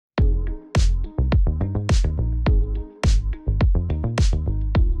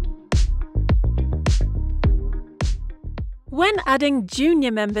When adding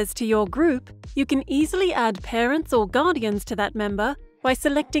junior members to your group, you can easily add parents or guardians to that member by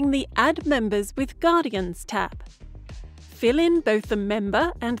selecting the Add Members with Guardians tab. Fill in both the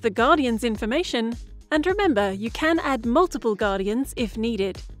member and the guardian's information, and remember, you can add multiple guardians if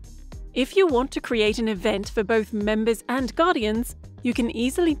needed. If you want to create an event for both members and guardians, you can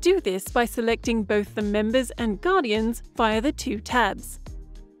easily do this by selecting both the members and guardians via the two tabs.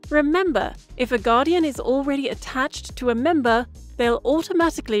 Remember, if a guardian is already attached to a member, they'll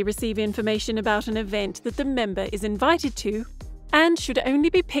automatically receive information about an event that the member is invited to, and should only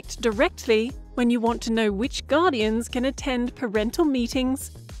be picked directly when you want to know which guardians can attend parental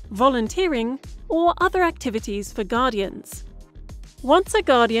meetings, volunteering, or other activities for guardians. Once a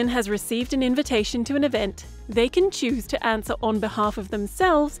guardian has received an invitation to an event, they can choose to answer on behalf of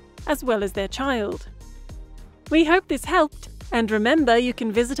themselves as well as their child. We hope this helped, and remember, you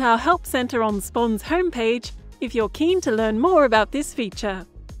can visit our Help Centre on Spond's homepage if you're keen to learn more about this feature.